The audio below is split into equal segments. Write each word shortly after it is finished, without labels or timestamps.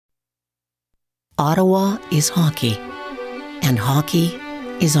Ottawa is hockey, and hockey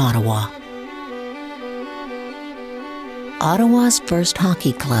is Ottawa. Ottawa's first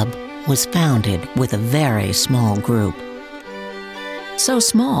hockey club was founded with a very small group. So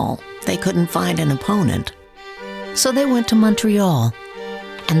small, they couldn't find an opponent. So they went to Montreal,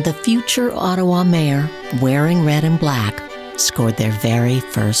 and the future Ottawa mayor, wearing red and black, scored their very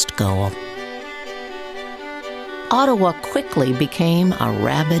first goal. Ottawa quickly became a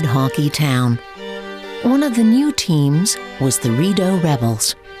rabid hockey town. One of the new teams was the Rideau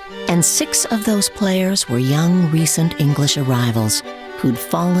Rebels, and 6 of those players were young, recent English arrivals who'd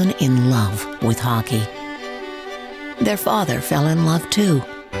fallen in love with hockey. Their father fell in love too,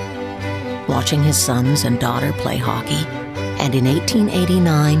 watching his sons and daughter play hockey, and in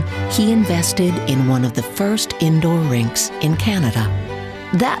 1889, he invested in one of the first indoor rinks in Canada.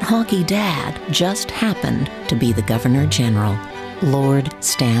 That hockey dad just happened to be the Governor General, Lord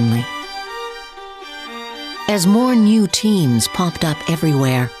Stanley. As more new teams popped up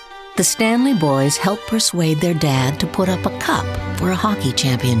everywhere, the Stanley boys helped persuade their dad to put up a cup for a hockey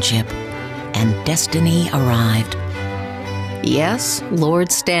championship, and destiny arrived. Yes,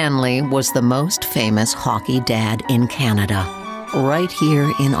 Lord Stanley was the most famous hockey dad in Canada, right here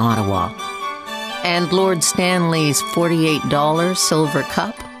in Ottawa. And Lord Stanley's $48 silver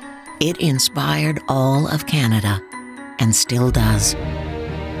cup, it inspired all of Canada, and still does.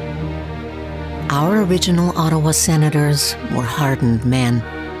 Our original Ottawa Senators were hardened men,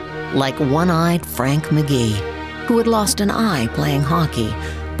 like one-eyed Frank McGee, who had lost an eye playing hockey,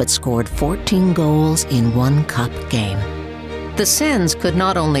 but scored 14 goals in one cup game. The Sens could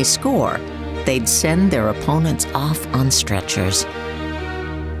not only score, they'd send their opponents off on stretchers.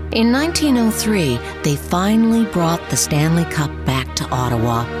 In 1903, they finally brought the Stanley Cup back to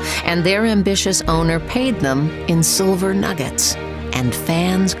Ottawa, and their ambitious owner paid them in silver nuggets, and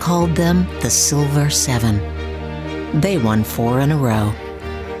fans called them the Silver Seven. They won 4 in a row.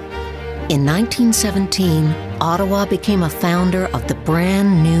 In 1917, Ottawa became a founder of the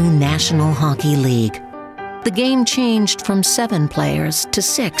brand new National Hockey League. The game changed from 7 players to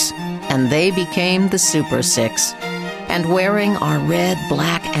 6, and they became the Super Six. And wearing our red,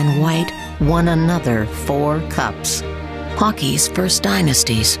 black, and white, won another 4 cups. Hockey's first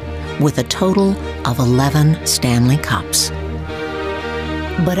dynasties, with a total of 11 Stanley Cups.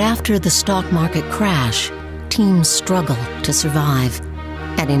 But after the stock market crash, teams struggled to survive.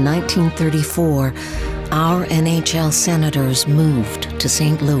 And in 1934, our NHL Senators moved to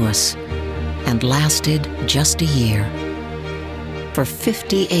St. Louis and lasted just a year. For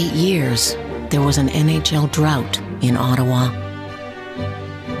 58 years, there was an NHL drought in Ottawa.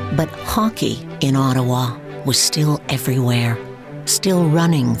 But hockey in Ottawa was still everywhere, still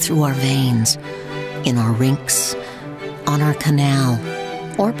running through our veins, in our rinks, on our canal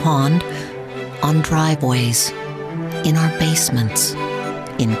or pond, on driveways, in our basements,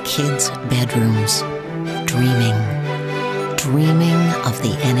 in kids' bedrooms, dreaming of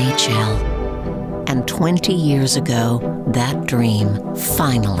the NHL. And 20 years ago, that dream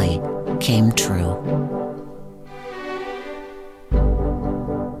finally came true.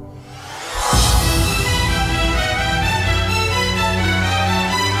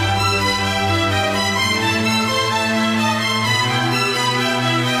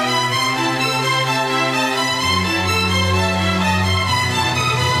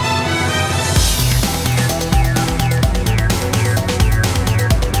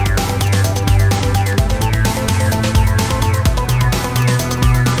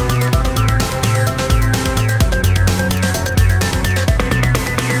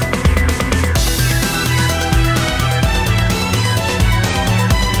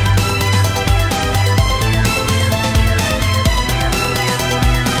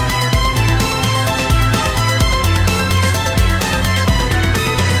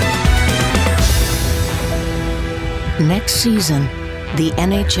 Next season, the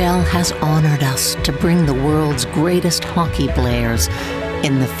NHL has honored us to bring the world's greatest hockey players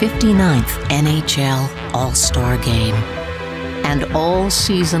in the 59th NHL All-Star Game. And all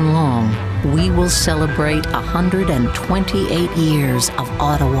season long, we will celebrate 128 years of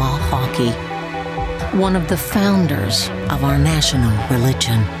Ottawa hockey, one of the founders of our national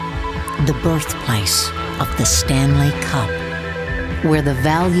religion, the birthplace of the Stanley Cup, where the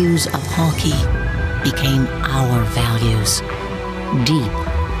values of hockey became our values, deep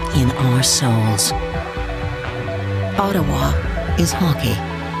in our souls. Ottawa is hockey,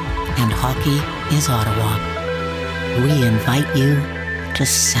 and hockey is Ottawa. We invite you to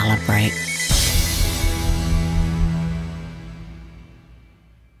celebrate.